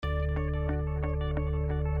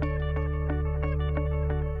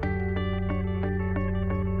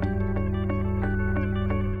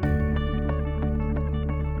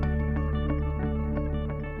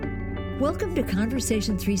Welcome to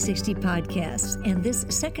Conversation 360 Podcasts and this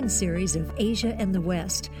second series of Asia and the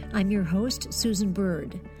West. I'm your host, Susan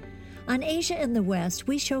Bird. On Asia and the West,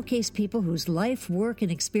 we showcase people whose life, work,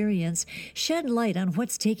 and experience shed light on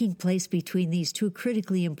what's taking place between these two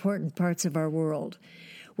critically important parts of our world.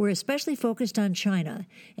 We're especially focused on China,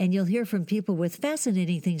 and you'll hear from people with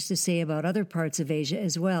fascinating things to say about other parts of Asia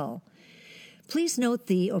as well. Please note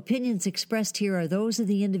the opinions expressed here are those of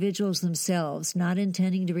the individuals themselves, not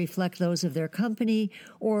intending to reflect those of their company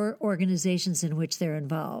or organizations in which they're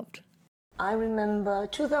involved. I remember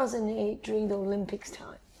 2008 during the Olympics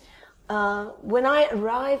time. When I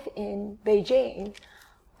arrived in Beijing,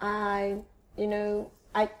 when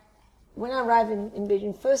I arrived in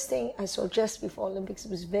Beijing, first thing I saw just before Olympics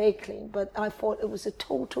was very clean, but I thought it was a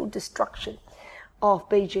total destruction of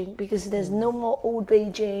Beijing because there's no more old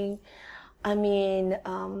Beijing. I mean,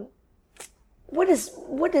 what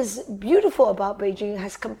is beautiful about Beijing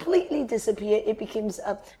has completely disappeared. It becomes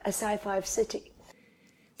a sci-fi city.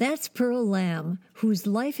 That's Pearl Lam, whose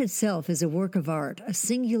life itself is a work of art, a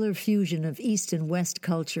singular fusion of East and West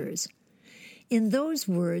cultures. In those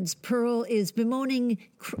words, Pearl is bemoaning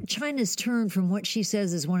China's turn from what she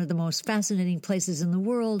says is one of the most fascinating places in the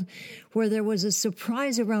world, where there was a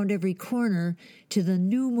surprise around every corner, to the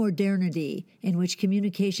new modernity in which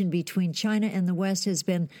communication between China and the West has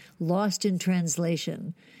been lost in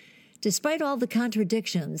translation. Despite all the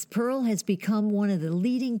contradictions, Pearl has become one of the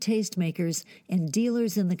leading tastemakers and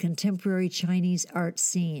dealers in the contemporary Chinese art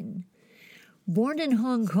scene. Born in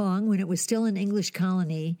Hong Kong when it was still an English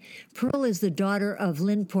colony, Pearl is the daughter of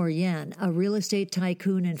Lin Por-yen, a real estate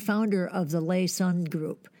tycoon and founder of the Lei Sun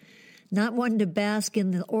Group. Not one to bask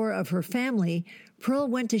in the aura of her family, Pearl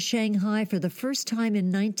went to Shanghai for the first time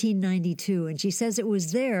in 1992, and she says it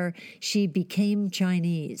was there she became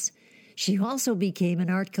Chinese. She also became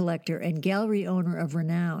an art collector and gallery owner of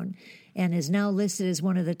renown, and is now listed as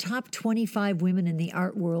one of the top 25 women in the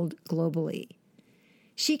art world globally.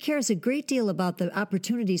 She cares a great deal about the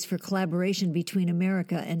opportunities for collaboration between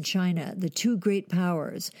America and China, the two great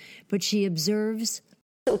powers, but she observes,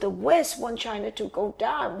 so the West wants China to go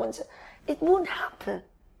down. It won't happen.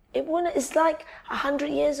 It's like 100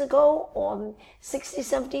 years ago or 60,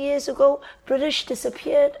 70 years ago, British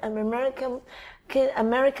disappeared and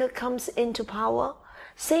America comes into power.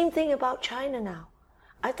 Same thing about China now.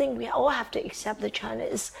 I think we all have to accept that China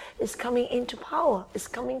is coming into power, is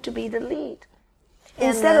coming to be the lead.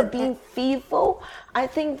 Instead of being fearful, I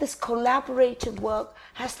think this collaborative work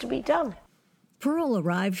has to be done. Pearl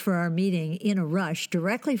arrived for our meeting in a rush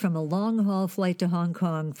directly from a long-haul flight to Hong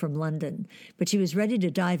Kong from London, but she was ready to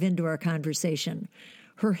dive into our conversation.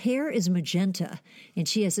 Her hair is magenta, and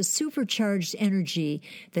she has a supercharged energy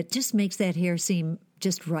that just makes that hair seem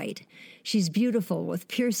just right. She's beautiful with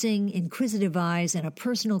piercing, inquisitive eyes and a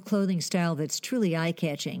personal clothing style that's truly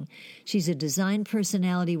eye-catching. She's a design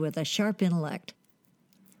personality with a sharp intellect.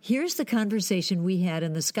 Here's the conversation we had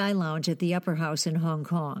in the Sky Lounge at the Upper House in Hong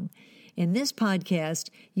Kong. In this podcast,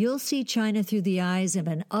 you'll see China through the eyes of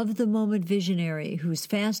an of-the-moment visionary whose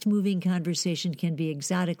fast-moving conversation can be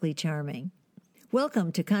exotically charming.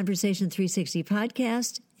 Welcome to Conversation 360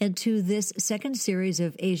 Podcast and to this second series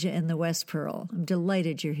of Asia and the West, Pearl. I'm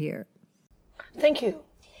delighted you're here. Thank you.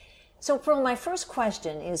 So, Pearl, my first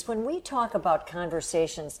question is, when we talk about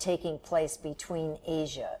conversations taking place between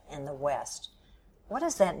Asia and the West, what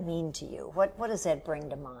does that mean to you? What does that bring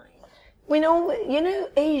to mind? You know,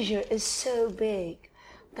 Asia is so big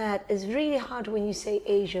that it's really hard when you say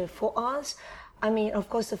Asia. For us, I mean, of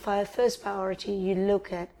course, the first priority you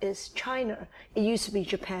look at is China. It used to be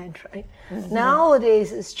Japan, right? Mm-hmm.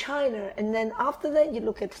 Nowadays, it's China. And then after that, you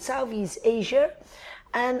look at Southeast Asia.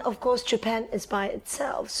 And, of course, Japan is by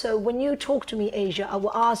itself. So when you talk to me Asia, I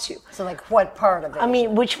will ask you. So, like, what part of it? I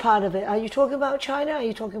mean, which part of it? Are you talking about China? Are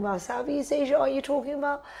you talking about Southeast Asia? Are you talking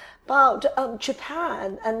about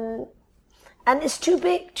Japan? And it's too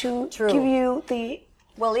big to give you the...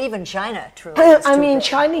 Well, even China, truly. I mean, big.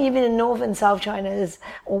 China, even in North and South China,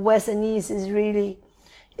 or West and East, is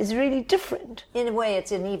really different. In a way,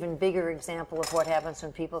 it's an even bigger example of what happens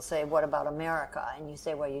when people say, what about America? And you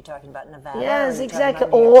say, well, you're talking about Nevada. Yes, exactly.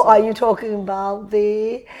 Or are you talking about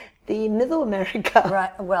the Middle America?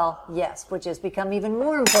 Right. Well, yes, which has become even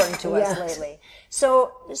more important to us lately.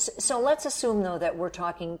 So let's assume, though, that we're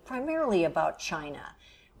talking primarily about China.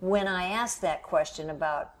 When I ask that question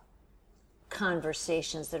about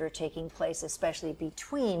conversations that are taking place, especially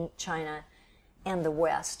between China and the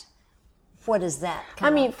West, what is that? I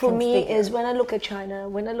mean, for me, is when I look at China,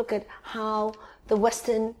 when I look at how the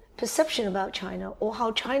Western perception about China or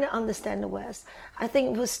how China understands the West, I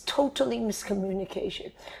think it was totally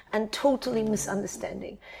miscommunication and totally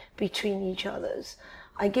misunderstanding between each others.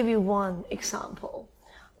 I give you one example.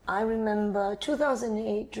 I remember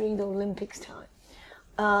 2008 during the Olympics time.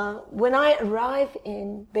 When I arrived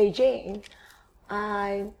in Beijing,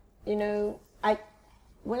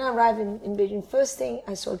 when I arrived in Beijing, first thing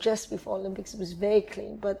I saw just before Olympics was very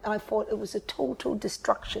clean, but I thought it was a total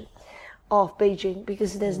destruction of Beijing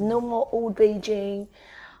because there's no more old Beijing.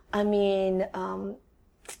 I mean,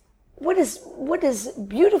 what is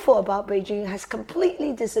beautiful about Beijing has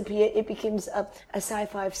completely disappeared. It becomes a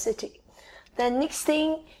sci-fi city. Then next thing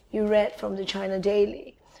you read from the China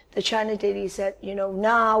Daily. The China Daily said,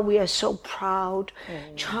 now we are so proud.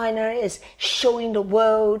 China is showing the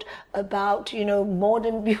world about,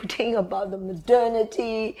 modern building, about the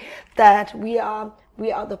modernity, that we are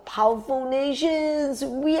the powerful nations.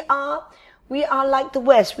 We are like the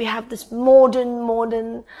West. We have this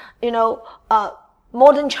modern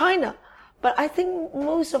China. But I think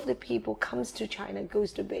most of the people comes to China,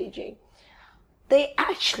 goes to Beijing. They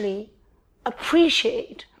actually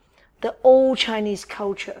appreciate the old Chinese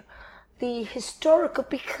culture, the historical,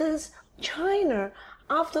 because China,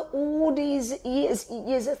 after all these years,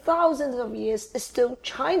 thousands of years, is still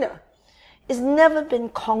China. It's never been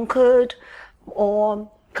conquered or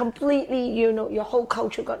completely, your whole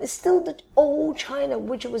culture gone. It's still the old China,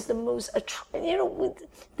 which was the most, with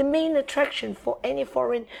the main attraction for any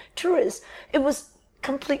foreign tourists. It was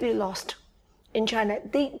completely lost in China.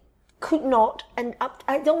 They could not, and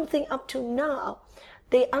I don't think up to now,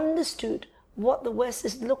 they understood what the West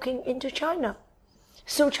is looking into China.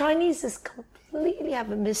 So Chinese is completely have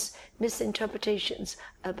misinterpretations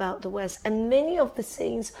about the West. And many of the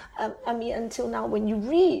things, until now, when you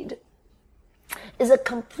read, is a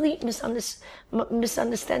complete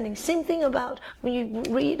misunderstanding. Same thing about when you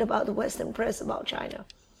read about the Western press about China.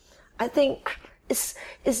 I think it's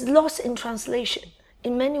lost in translation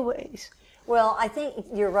in many ways. Well, I think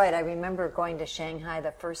you're right. I remember going to Shanghai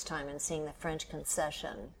the first time and seeing the French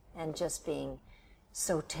concession and just being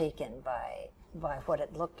so taken by what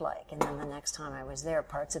it looked like. And then the next time I was there,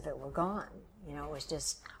 parts of it were gone. It was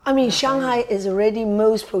just... Shanghai is already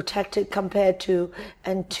most protected compared to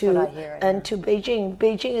Beijing.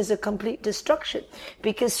 Beijing is a complete destruction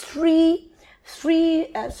because three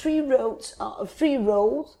rows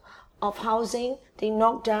of housing, they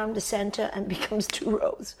knock down the center and becomes 2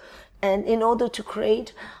 roads. And in order to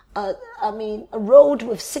create a road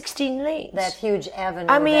with 16 lanes. That huge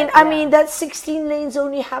avenue. That 16 lanes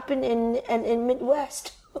only happen in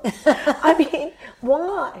Midwest.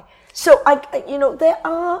 Why? So there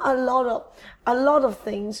are a lot of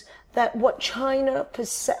things that what China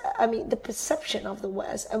the perception of the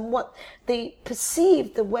West and what they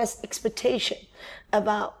perceive the West expectation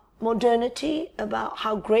about modernity, about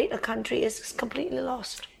how great a country is completely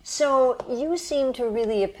lost. So you seem to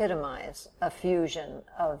really epitomize a fusion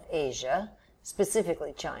of Asia,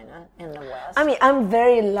 specifically China, and the West. I'm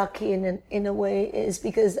very lucky in a way, is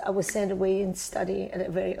because I was sent away and study at a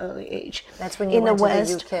very early age. That's when you went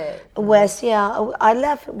to the UK. West, yeah. I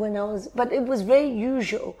left when I was, but it was very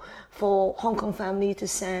usual for Hong Kong family to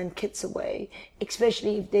send kids away,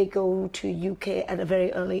 especially if they go to UK at a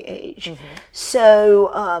very early age. Mm-hmm. So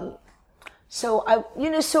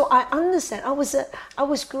I understand. I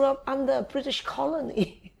was grew up under a British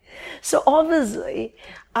colony. So obviously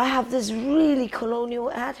I have this really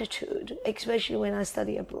colonial attitude, especially when I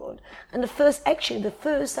study abroad. And the first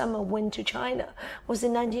time I went to China was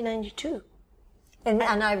in 1992. And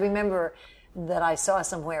I remember that I saw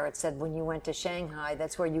somewhere it said when you went to Shanghai,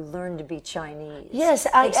 that's where you learned to be Chinese. Yes,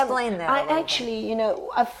 explain that. I actually,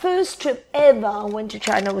 a first trip ever I went to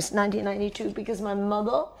China was 1992 because my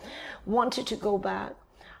mother wanted to go back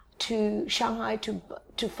to Shanghai to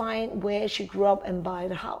find where she grew up and buy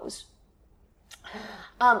the house.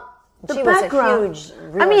 The she background. Was a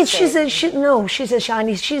huge real estate. She's a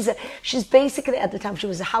Chinese. She's basically at the time she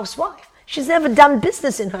was a housewife. She's never done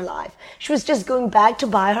business in her life. She was just going back to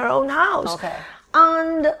buy her own house. Okay.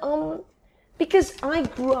 And because I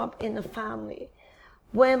grew up in a family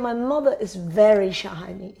where my mother is very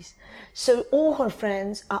Chinese. So all her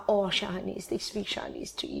friends are all Chinese. They speak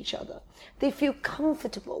Chinese to each other. They feel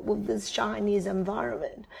comfortable with this Chinese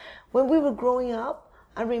environment. When we were growing up,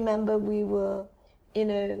 I remember we would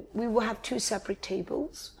have 2 separate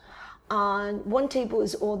tables. And one table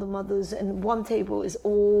is all the mothers and one table is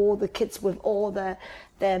all the kids with all their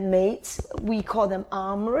mates. We call them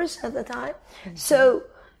armorers at the time. Mm-hmm.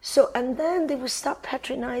 So, and then they would start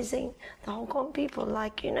patronizing the Hong Kong people,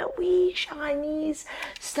 like, we Chinese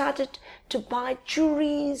started to buy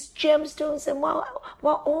jewelries, gemstones, and while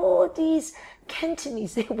all these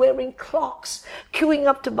Cantonese, they're wearing clocks, queuing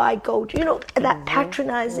up to buy gold, that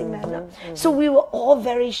patronizing manner. So we were all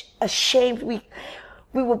very ashamed. We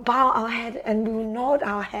would bow our head and we would nod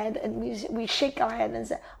our head and we shake our head and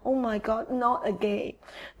say, oh my God, not again,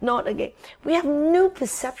 not again. We have no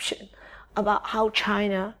perception about how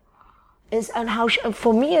China is and how,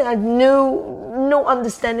 for me, I had no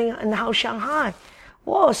understanding on how Shanghai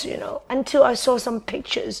was, until I saw some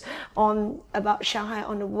pictures about Shanghai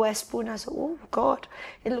on the West Pole, and I said, oh God,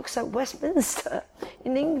 it looks like Westminster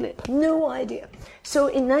in England. No idea. So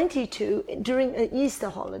in 92, during the Easter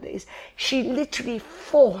holidays, she literally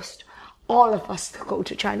forced all of us to go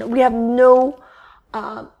to China. We have no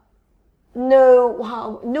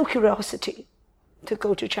curiosity to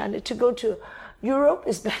go to China. To go to Europe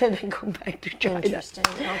is better than going back to China. Interesting.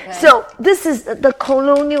 Okay. So this is the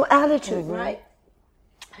colonial attitude, right?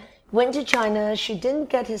 Went to China. She didn't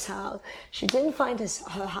get his house. She didn't find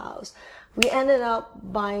her house. We ended up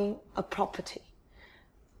buying a property,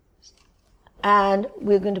 and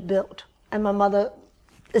we're going to build. And my mother,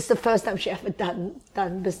 it's the first time she ever done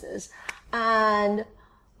business, and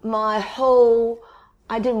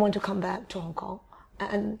I didn't want to come back to Hong Kong,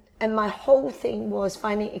 and my whole thing was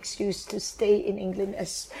finding excuse to stay in England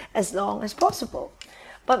as long as possible.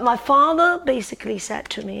 But my father basically said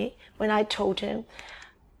to me when I told him,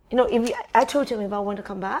 I told him if I want to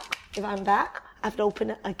come back, if I'm back, I have to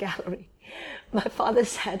open a gallery. My father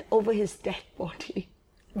said over his dead body.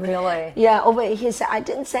 Really? Yeah, he said, I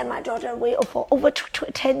didn't send my daughter away for over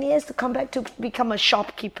 10 years to come back to become a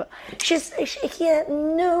shopkeeper. He had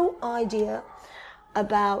no idea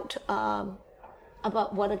about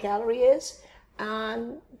what a gallery is.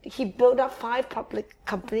 And he built up 5 public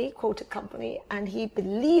quoted company, and he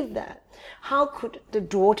believed that how could the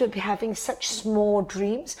daughter be having such small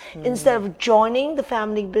dreams instead of joining the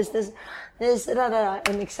family business,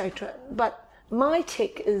 and etc. But my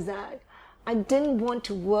take is that I didn't want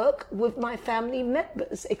to work with my family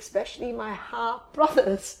members, especially my half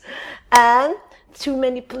brothers, and too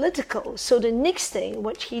many political. So the next thing,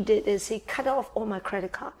 what he did is he cut off all my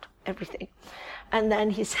credit card, everything. And then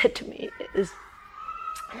he said to me,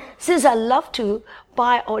 since I love to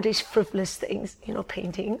buy all these frivolous things,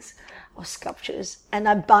 paintings or sculptures, and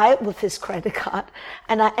I buy it with his credit card,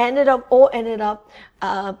 and I ended up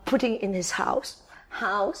putting in his house.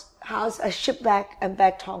 I shipped back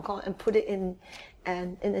to Hong Kong and put it in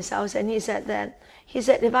his house. And he said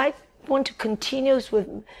if I want to continue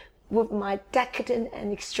with my decadent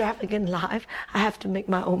and extravagant life, I have to make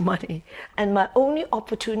my own money. And my only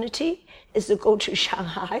opportunity is to go to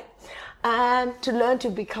Shanghai and to learn to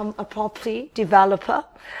become a property developer.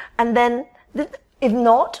 And then, if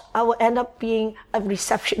not, I will end up being a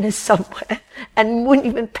receptionist somewhere and wouldn't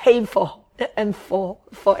even pay for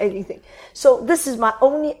anything. So this is my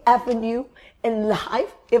only avenue in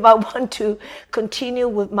life if I want to continue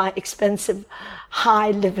with my expensive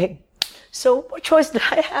high living. So what choice do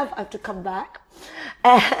I have? I have to come back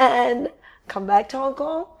to Hong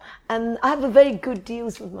Kong. And I have a very good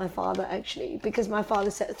deals with my father, actually, because my father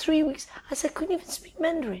said 3 weeks. I said, I couldn't even speak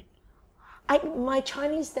Mandarin. My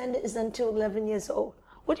Chinese standard is until 11 years old.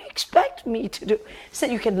 What do you expect me to do? He said,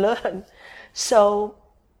 you can learn. So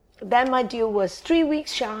then my deal was 3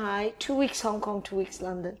 weeks Shanghai, 2 weeks Hong Kong, 2 weeks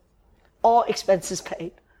London. All expenses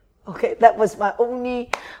paid. Okay, that was my only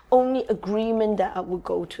agreement that I would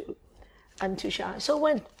go to. To Shanghai. So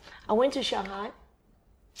when I went to Shanghai,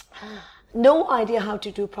 no idea how to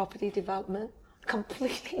do property development,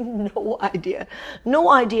 completely no idea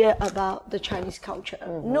about the Chinese culture,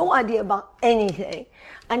 no idea about anything.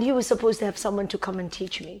 And he was supposed to have someone to come and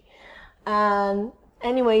teach me. And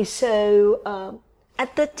anyway, so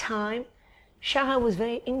at that time, Shanghai was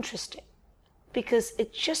very interesting because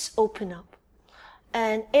it just opened up.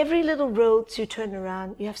 And every little road you turn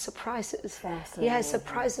around, you have surprises. You have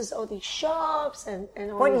surprises, all these shops and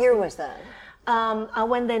all. What year was that? I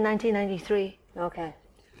went there in 1993.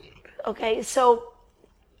 Okay, so,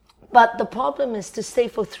 but the problem is to stay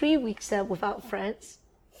for 3 weeks there without friends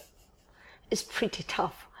is pretty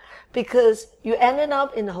tough because you ended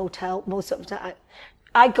up in the hotel most of the time.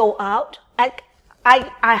 I go out, I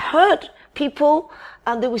heard people,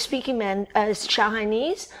 they were speaking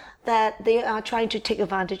Shanghainese, that they are trying to take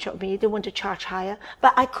advantage of me. They want to charge higher.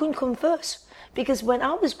 But I couldn't converse because when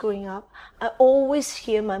I was growing up, I always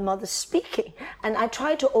hear my mother speaking. And I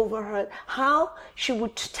tried to overhear how she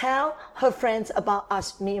would tell her friends about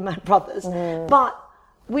us, me and my brothers. But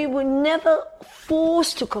we were never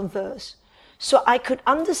forced to converse. So I could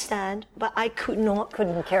understand, but I couldn't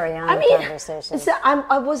carry on the conversation.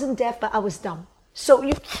 I wasn't deaf, but I was dumb. So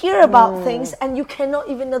you hear about things and you cannot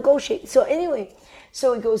even negotiate. So anyway,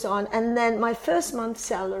 so it goes on. And then my first month's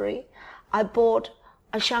salary, I bought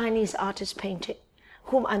a Chinese artist painting,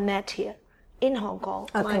 whom I met here in Hong Kong.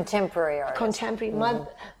 Contemporary artist. Contemporary.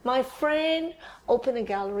 My friend opened a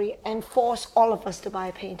gallery and forced all of us to buy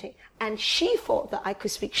a painting. And she thought that I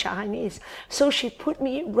could speak Chinese. So she put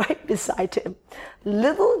me right beside him.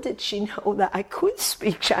 Little did she know that I could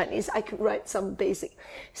speak Chinese. I could write some basic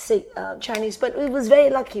Chinese. But it was very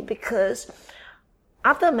lucky because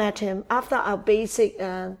after I met him, after our basic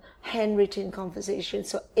handwritten conversation,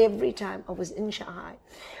 so every time I was in Shanghai,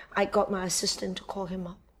 I got my assistant to call him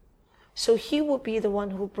up. So he would be the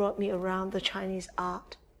one who brought me around the Chinese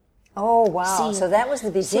art. Oh, wow. Scene. So that was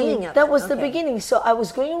the beginning of it. That was the beginning. So I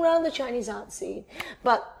was going around the Chinese art scene.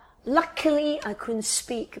 But luckily, I couldn't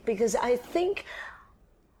speak because I think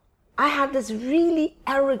I had this really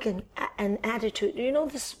arrogant an attitude. You know,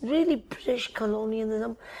 this really British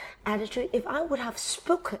colonialism attitude. If I would have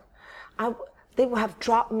spoken, they would have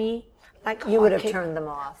dropped me. Like you would have turned them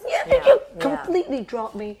off. Yeah, completely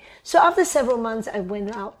dropped me. So after several months, I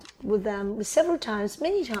went out with them several times,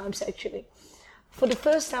 many times actually. For the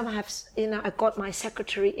first time, I got my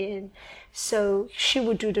secretary in, so she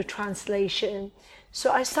would do the translation.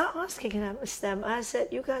 So I started asking them. I said,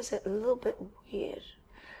 "You guys are a little bit weird."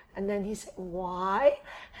 And then he said, "Why?"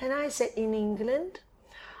 And I said, "In England,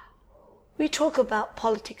 we talk about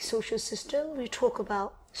politics, social system. We talk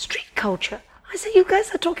about street culture." I said, "You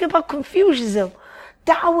guys are talking about Confucianism,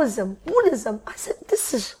 Taoism, Buddhism." I said,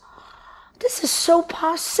 this is so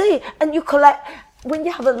passé. And you collect, when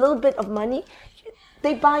you have a little bit of money,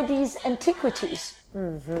 they buy these antiquities.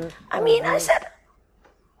 I mean, I said,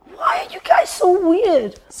 why are you guys so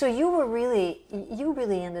weird? So you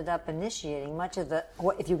really ended up initiating much of the,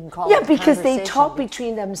 if you can call it, yeah, because they talk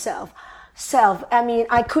between themselves. I mean,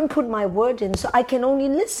 I couldn't put my word in, so I can only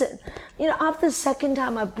listen. You know, after the second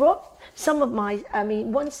time, I brought some of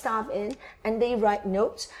one staff in, and they write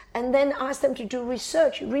notes, and then ask them to do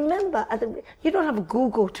research. Remember, you don't have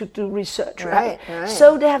Google to do research, right?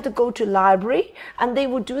 So they have to go to library, and they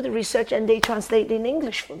would do the research, and they translate in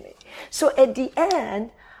English for me. So at the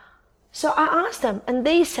end, so I asked them, and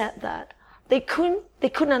they said that they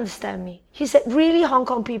couldn't understand me. He said, "Really, Hong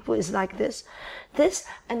Kong people is like this,"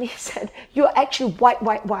 and he said, "You're actually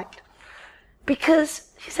white."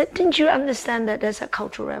 Because he said, "Didn't you understand that there's a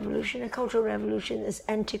cultural revolution? A cultural revolution is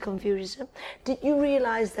anti-Confucianism. Did you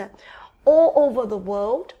realize that all over the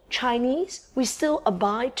world, Chinese, we still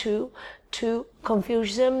abide to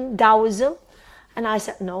Confucianism, Taoism?" And I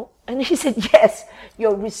said, "No." And he said, "Yes,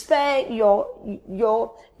 your respect, your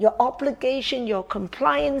obligation, your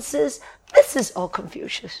compliances, this is all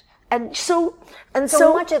Confucius." And so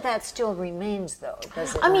much of that still remains, though,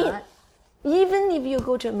 does it not? I mean, even if you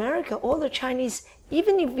go to America, all the Chinese,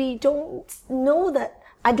 even if we don't know that,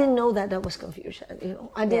 I didn't know that was Confucian, you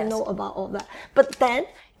know, I didn't know about all that. But then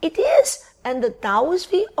it is. And the Taoist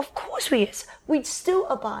view, of course we still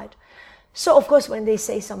abide. So of course, when they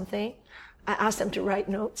say something, I ask them to write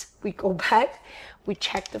notes. We go back, we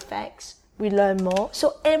check the facts, we learn more.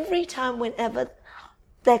 So every time, whenever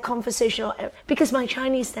their conversational, because my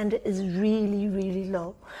Chinese standard is really, really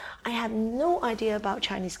low. I have no idea about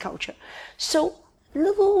Chinese culture. So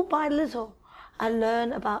little by little, I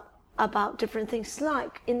learn about different things.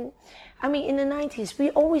 Like in the 90s,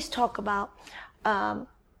 we always talk about the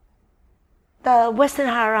Western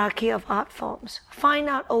hierarchy of art forms. Fine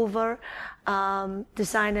art over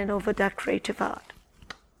design and over decorative art.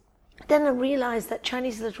 Then I realized that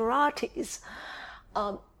Chinese literatis,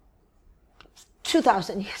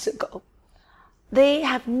 2,000 years ago, they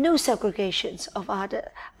have no segregations of art,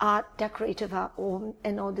 decorative art,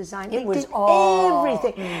 and all design. They did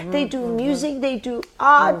everything. They do music, they do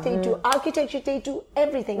art, they do architecture, they do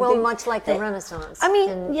everything. Well, much like the Renaissance.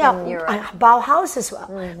 in Europe. Bauhaus as well.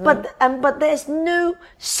 But there's no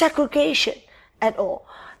segregation at all.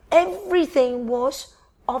 Everything was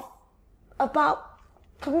about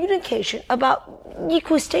communication, about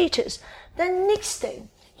equal status. Then next thing,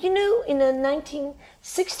 you know, in the 1960s,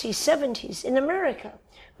 70s, in America,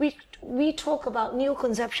 we talk about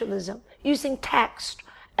neo-conceptualism, using text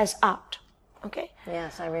as art, okay?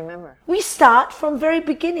 Yes, I remember. We start from very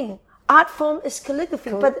beginning. Art form is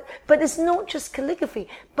calligraphy, but it's not just calligraphy,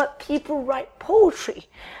 but people write poetry.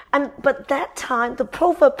 But that time, the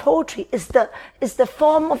proverb poetry is the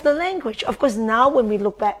form of the language. Of course, now when we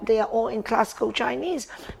look back, they are all in classical Chinese.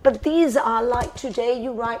 But these are like today,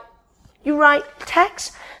 you write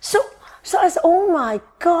text. So I said, oh my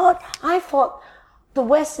God, I thought the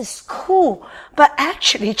West is cool, but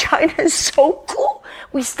actually China is so cool.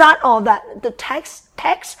 We start all that, the Texas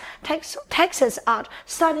art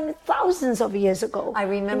starting thousands of years ago. I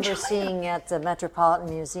remember seeing at the Metropolitan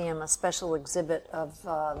Museum a special exhibit of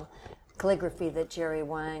calligraphy that Jerry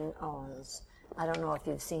Wang owns. I don't know if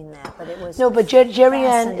you've seen that, but it was no. But Jerry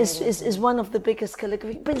Wang is one of the biggest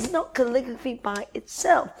calligraphy, but it's not calligraphy by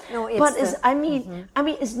itself. No, it's but I mean,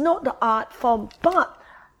 it's not the art form, but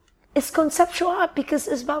it's conceptual art because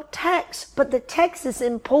it's about text, but the text is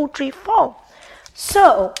in poetry form.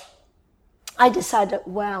 So I decided,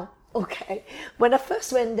 well, okay. When I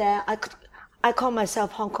first went there, I call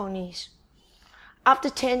myself Hong Kongese.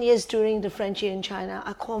 After 10 years during the French year in China,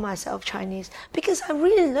 I call myself Chinese because I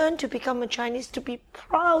really learned to become a Chinese, to be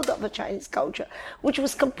proud of a Chinese culture, which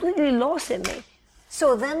was completely lost in me.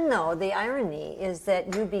 So then, though, the irony is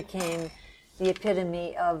that you became the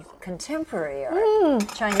epitome of contemporary art,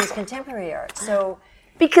 Chinese contemporary art. So,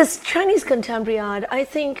 because Chinese contemporary art, I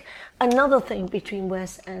think another thing between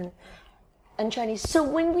West and Chinese. So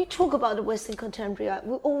when we talk about the Western contemporary art,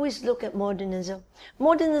 we always look at modernism.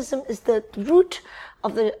 Modernism is the root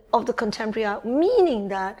of the contemporary art, meaning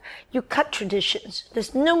that you cut traditions.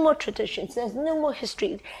 There's no more traditions. There's no more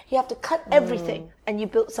history. You have to cut everything and you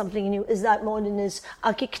build something new. Is that modernist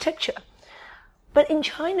architecture? But in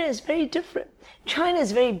China, it's very different. China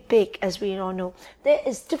is very big, as we all know. There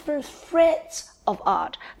is different threads of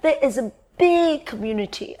art. There is a big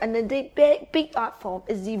community, and the big art form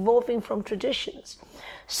is evolving from traditions.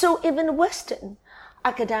 So even Western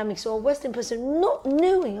academics or Western person not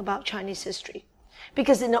knowing about Chinese history,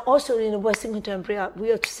 because also in the Western contemporary art,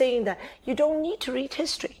 we are saying that you don't need to read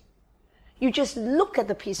history. You just look at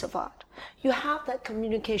the piece of art. You have that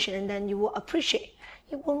communication, and then you will appreciate.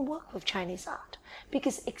 It won't work with Chinese art,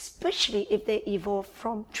 because especially if they evolve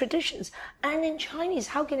from traditions. And in Chinese,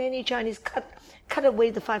 how can any Chinese cut away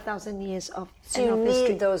the 5,000 years of history? So you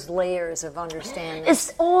need those layers of understanding.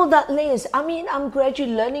 It's all that layers. I mean, I'm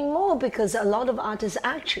gradually learning more because a lot of artists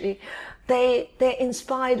actually, they're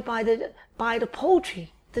inspired by the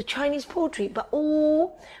poetry, the Chinese poetry, but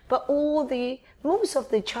most of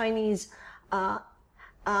the Chinese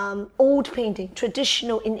old painting,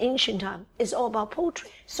 traditional in ancient time, is all about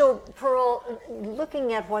poetry. So, Pearl,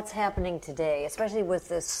 looking at what's happening today, especially with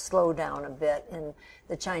this slowdown a bit in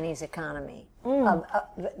the Chinese economy,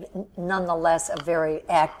 nonetheless a very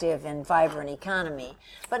active and vibrant economy,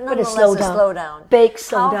 but nonetheless a slowdown. Big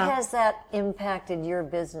slowdown. How has that impacted your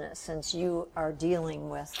business since you are dealing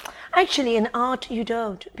with? Actually, in art, you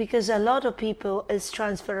don't, because a lot of people is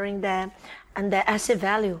transferring their asset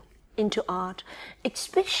value into art,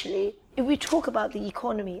 especially if we talk about the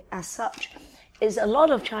economy as such. Is a lot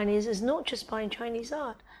of Chinese is not just buying Chinese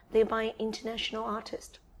art, they're buying international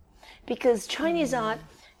artists. Because Chinese art,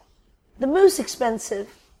 the most expensive,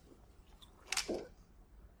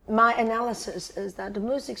 my analysis is that the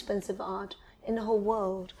most expensive art in the whole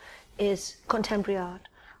world is contemporary art.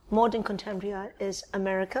 Modern contemporary art is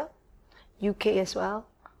America, UK as well,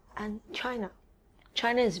 and China.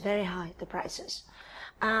 China is very high, the prices.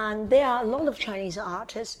 And there are a lot of Chinese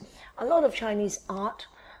artists, a lot of Chinese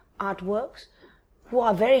artworks who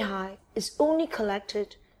are very high. It's only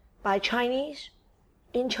collected by Chinese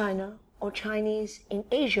in China, or Chinese in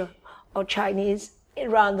Asia, or Chinese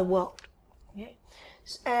around the world. Okay?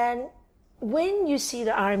 And when you see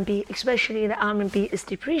the RMB, especially the RMB is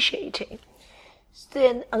depreciating,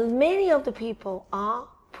 then many of the people are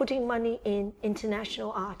putting money in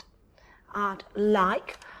international art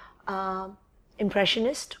like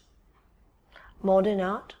Impressionist, modern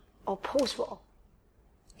art, or post-war.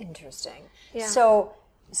 Interesting. Yeah. So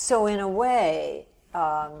in a way,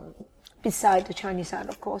 beside the Chinese art,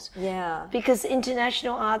 of course. Yeah. Because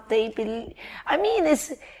international art, they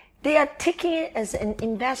are taking it as an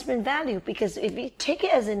investment value. Because if you take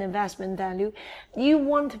it as an investment value, you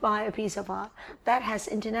want to buy a piece of art that has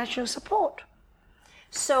international support.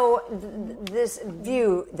 So this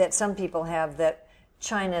view that some people have that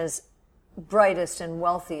China's brightest and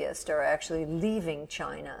wealthiest are actually leaving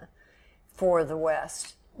China for the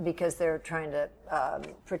West because they're trying to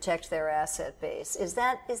protect their asset base. Is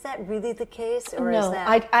that really the case? Or no, is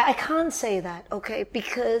that... I can't say that, okay,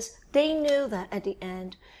 because they know that at the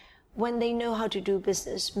end, when they know how to do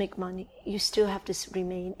business, make money, you still have to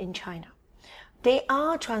remain in China. They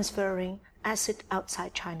are transferring asset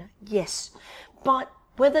outside China, yes, but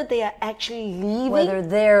whether they are actually leaving... Whether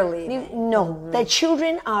they're leaving. No. Mm-hmm. Their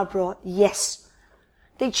children are abroad, yes.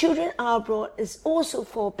 Their children are abroad is also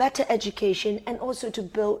for better education and also to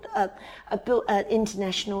build an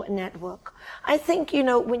international network. I think,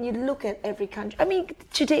 when you look at every country, I mean,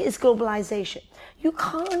 today is globalization. You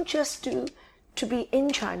can't just do to be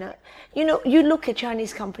in China. You look at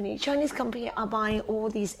Chinese companies are buying all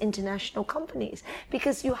these international companies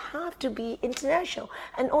because you have to be international.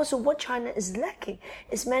 And also what China is lacking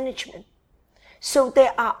is management. So they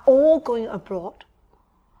are all going abroad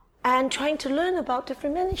and trying to learn about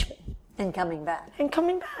different management. And coming back.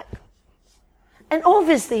 And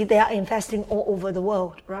obviously they are investing all over the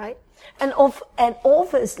world, right? And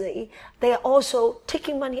obviously they are also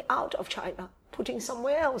taking money out of China, putting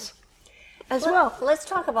somewhere else as well. Let's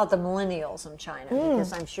talk about the millennials in China,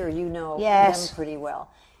 because I'm sure you know them pretty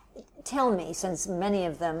well. Tell me, since many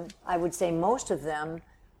of them, I would say most of them,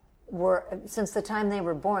 since the time they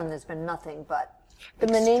were born, there's been nothing but the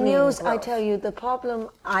millennials. I tell you, the problem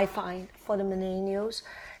I find for the millennials,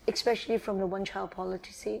 especially from the one-child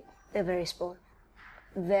policy, they're very spoiled.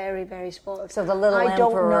 Very, very spoiled. So the little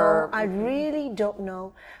emperor. I really don't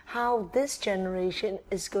know how this generation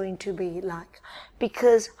is going to be like,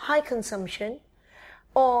 because high consumption.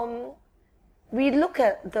 We look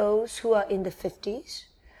at those who are in the 50s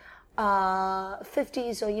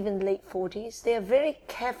or even late 40s. They are very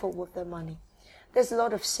careful with their money. There's a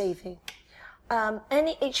lot of saving.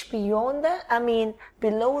 Any age beyond that,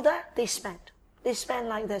 below that, they spend. They spend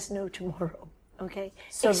like there's no tomorrow. Okay.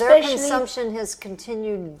 So their consumption has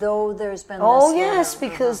continued, though there's been. Oh yes,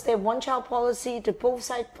 because their one-child policy, the both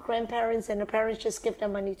side grandparents and the parents just give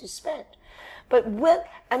them money to spend. But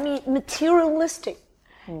materialistic.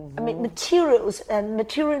 Materials and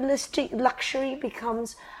materialistic luxury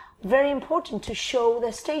becomes very important to show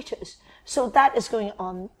their status. So that is going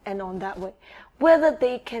on and on that way. Whether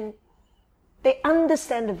they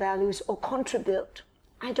understand the values or contribute,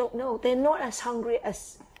 I don't know. They're not as hungry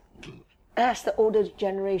as the older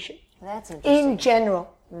generation. That's interesting. In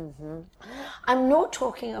general. I'm not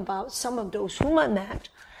talking about some of those whom I met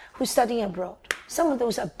who study abroad. Some of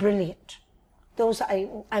those are brilliant. Those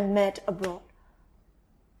I met abroad.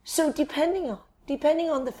 So depending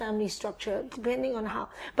on the family structure, depending on how.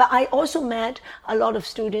 But I also met a lot of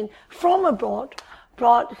students from abroad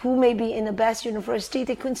who may be in the best university,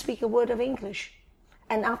 they couldn't speak a word of English.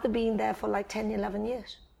 And after being there for like 10, 11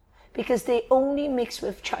 years. Because they only mix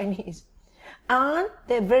with Chinese. And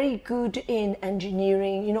they're very good in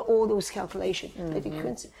engineering, all those calculations.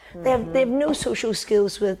 They have no social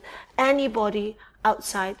skills with anybody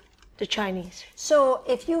outside the Chinese. So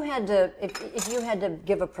if you had to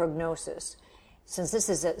give a prognosis, since this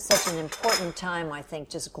is such an important time, I think,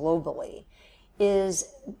 just globally,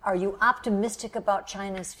 are you optimistic about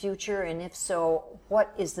China's future? And if so,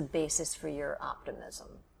 what is the basis for your optimism?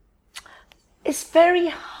 It's very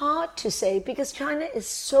hard to say because China is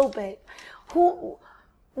so big.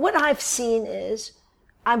 What I've seen is,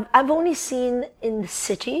 I've only seen in the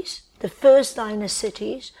cities, the first line of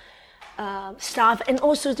cities, staff, and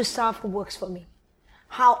also the staff who works for me.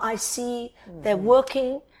 How I see their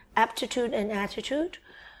working aptitude and attitude.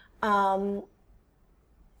 I've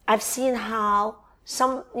seen how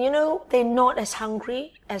some, they're not as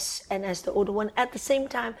hungry as the older one. At the same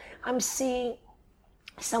time, I'm seeing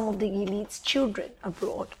some of the elite's children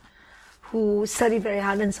abroad who study very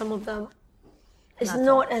hard, and some of them is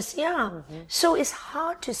not as. So it's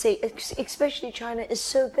hard to say, especially China is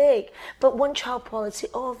so big. But one-child policy,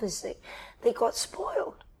 obviously, they got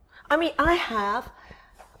spoiled. I have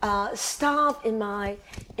staff in my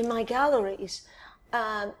galleries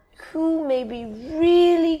who may be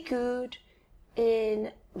really good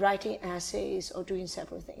in writing essays or doing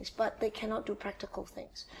several things, but they cannot do practical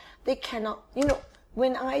things. They cannot,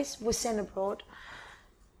 when I was sent abroad,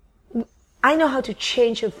 I know how to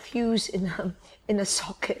change a fuse in a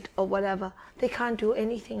socket or whatever. They can't do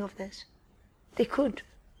anything of this. They could.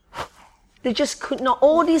 They just could not.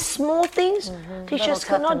 All these small things, they just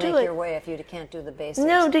could not do it. Make your way if you can't do the basics.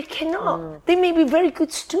 No, they cannot. They may be very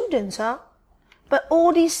good students, but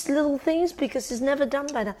all these little things, because it's never done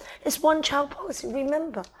by them. It's one-child policy.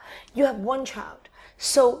 Remember, you have one child,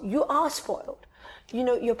 so you are spoiled.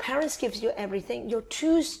 Your parents gives you everything. Your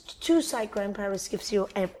two side grandparents gives you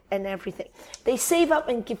everything. They save up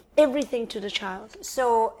and give everything to the child.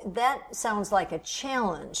 So that sounds like a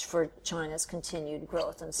challenge for China's continued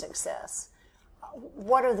growth and success.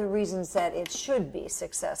 What are the reasons that it should be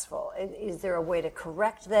successful? Is there a way to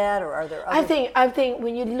correct that, or are there other... I think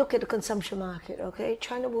when you look at the consumption market, okay,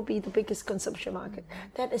 China will be the biggest consumption market.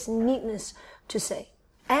 That is needless to say.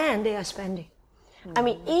 And they are spending.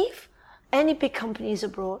 If any big companies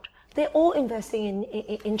abroad, they're all investing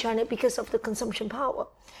in China because of the consumption power.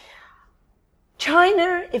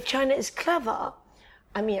 If China is clever,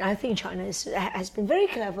 I mean, I think China has been very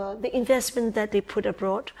clever. The investment that they put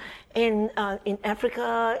abroad in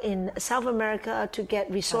Africa, in South America to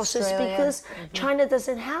get resources, Australia. because China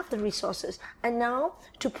doesn't have the resources. And now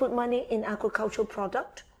to put money in agricultural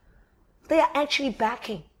product, they are actually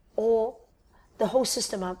backing all the whole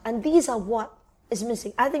system up. And these are what is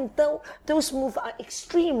missing. I think those moves are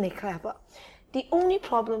extremely clever. The only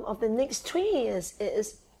problem of the next 20 years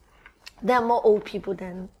is there are more old people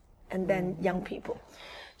than young people.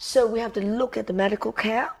 So we have to look at the medical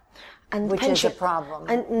care and Which pension. is a problem.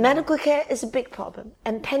 And medical care is a big problem.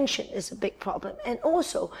 And pension is a big problem. And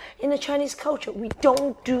also, in the Chinese culture, we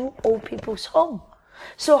don't do old people's home.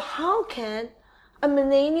 So how can a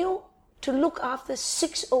millennial to look after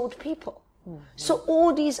 6 old people? So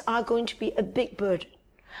all these are going to be a big burden.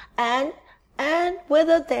 And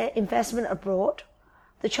whether their investment abroad,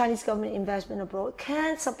 the Chinese government investment abroad,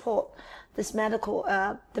 can support this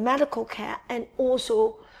the medical care and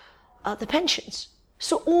also the pensions.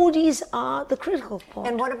 So all these are the critical points.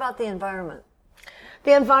 And what about the environment?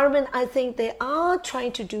 The environment, I think they are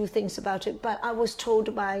trying to do things about it, but I was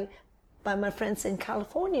told by my friends in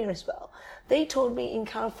California as well. They told me in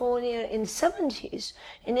California in the 70s,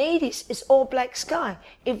 in the 80s, it's all black sky.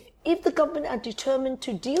 If the government are determined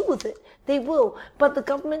to deal with it, they will. But the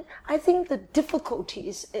government, I think the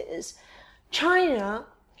difficulties is China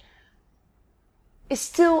is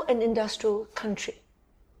still an industrial country.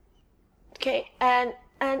 Okay, and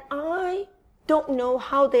I don't know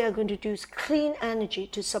how they are going to use clean energy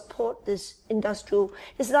to support this industrial.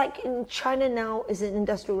 It's like in China now is an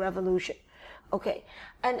industrial revolution. Okay,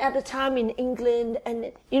 and at the time in England,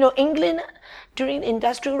 and England during the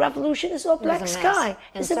industrial revolution is all black sky.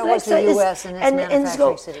 And so was the U.S. and its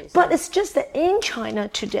manufacturing cities. But it's just that in China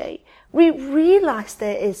today, we realize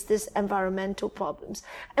there is this environmental problems,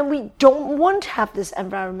 and we don't want to have this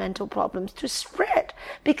environmental problems to spread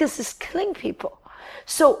because it's killing people.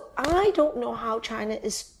 So I don't know how China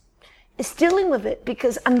is dealing with it,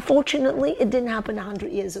 because unfortunately it didn't happen 100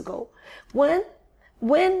 years ago. When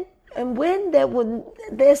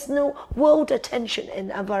there's no world attention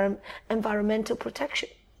in environmental protection.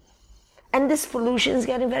 And this pollution is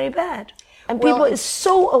getting very bad. And people are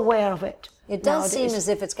so aware of it. It does seem as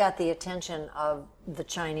if it's got the attention of the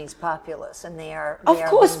Chinese populace, and they are of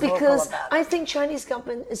course, being vocal because about it. I think Chinese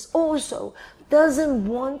government is also doesn't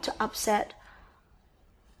want to upset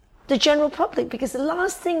the general public, because the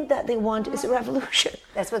last thing that they want is a revolution.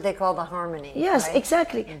 That's what they call the harmony. Yes, right?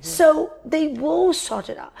 exactly. So they will sort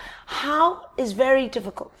it out. How is very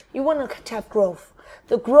difficult. You want to have growth.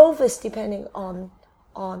 The growth is depending on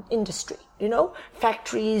industry,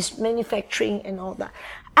 factories, manufacturing and all that.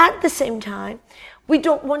 At the same time, we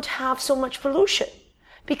don't want to have so much pollution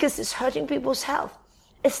because it's hurting people's health.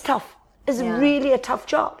 It's tough. It's really a tough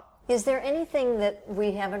job. Is there anything that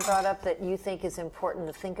we haven't brought up that you think is important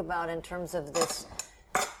to think about in terms of this,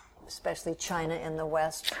 especially China and the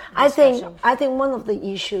West? I think one of the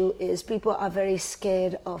issue is people are very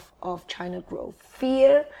scared of China growth.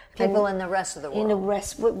 Fear. People in the rest of the world. In the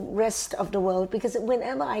rest of the world, because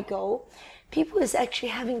whenever I go, people is actually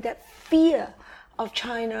having that fear of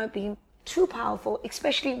China being too powerful,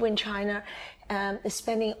 especially when China is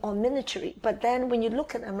spending on military. But then when you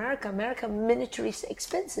look at America military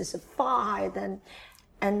expenses are far higher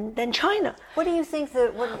than China. What do you think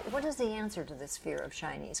what is the answer to this fear of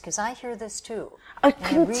Chinese? Because I hear this too. I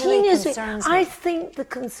think the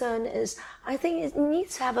concern is, I think it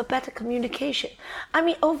needs to have a better communication. I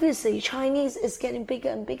mean, obviously Chinese is getting bigger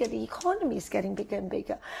and bigger. The economy is getting bigger and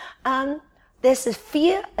bigger. There's a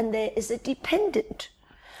fear and there is a dependent.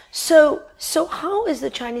 So how is the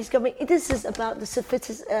Chinese government? This is about the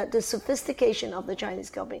sophistication of the Chinese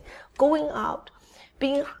government going out,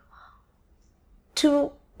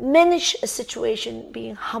 to manage a situation,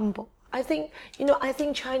 being humble. I think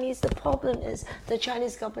the problem is the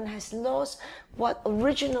Chinese government has lost what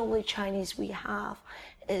originally Chinese we have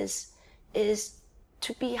is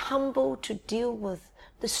to be humble, to deal with.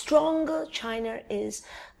 The stronger China is,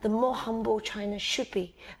 the more humble China should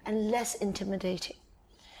be and less intimidating.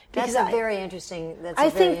 That's very interesting. I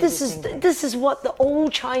think this is what the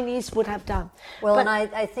old Chinese would have done. Well, and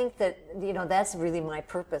I think that that's really my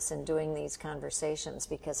purpose in doing these conversations,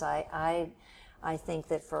 because I think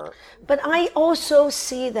that But I also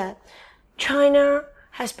see that China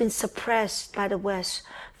has been suppressed by the West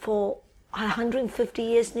for 150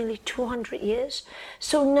 years, nearly 200 years.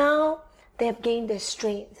 So now they have gained their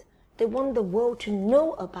strength. They want the world to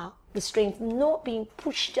know about the strength, not being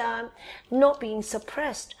pushed down, not being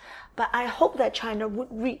suppressed. But I hope that China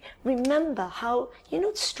would remember how,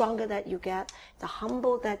 the stronger that you get, the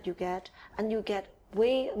humble that you get, and you get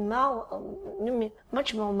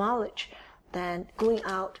much more mileage than going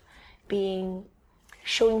out,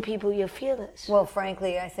 showing people you're fearless. Well,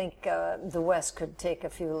 frankly, I think the West could take a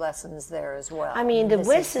few lessons there as well. I mean, the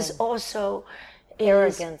West is also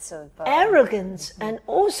arrogance and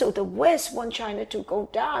also the West want China to go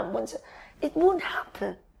down. It won't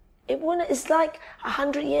happen. It's like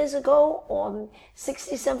 100 years ago or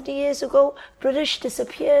 60, 70 years ago, British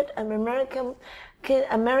disappeared and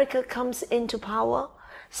America comes into power.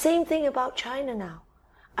 Same thing about China now.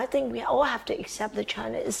 I think we all have to accept that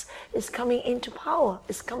China is coming into power,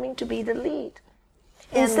 is coming to be the lead.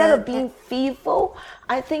 Instead of being fearful,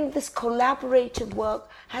 I think this collaborative work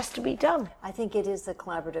has to be done. I think it is the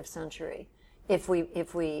collaborative century, if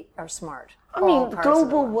we are smart. I mean, the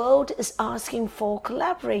global world is asking for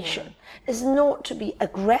collaboration. It's not to be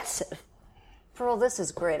aggressive. Pearl, this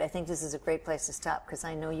is great. I think this is a great place to stop because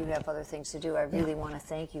I know you have other things to do. I really want to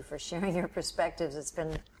thank you for sharing your perspectives. It's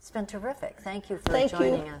been terrific. Thank you for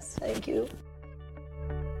joining us. Thank you.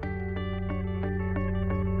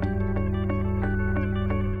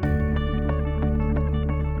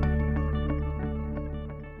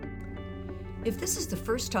 If this is the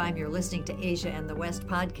first time you're listening to Asia and the West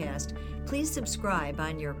podcast, please subscribe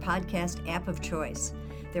on your podcast app of choice.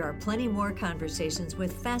 There are plenty more conversations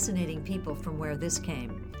with fascinating people from where this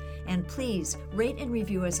came. And please rate and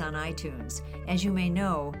review us on iTunes. As you may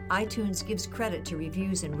know, iTunes gives credit to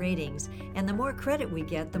reviews and ratings, and the more credit we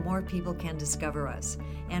get, the more people can discover us.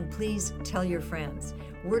 And please tell your friends.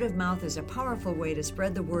 Word of mouth is a powerful way to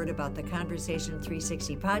spread the word about the Conversation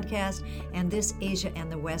 360 podcast and this Asia and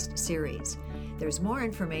the West series. There's more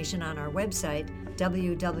information on our website,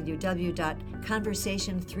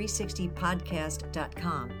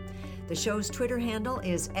 www.conversation360podcast.com. The show's Twitter handle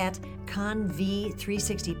is at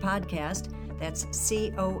conv360podcast. That's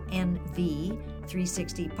CONV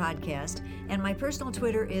 360 podcast. And my personal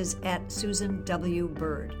Twitter is at Susan W.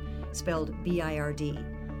 Bird, spelled BIRD.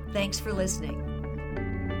 Thanks for listening.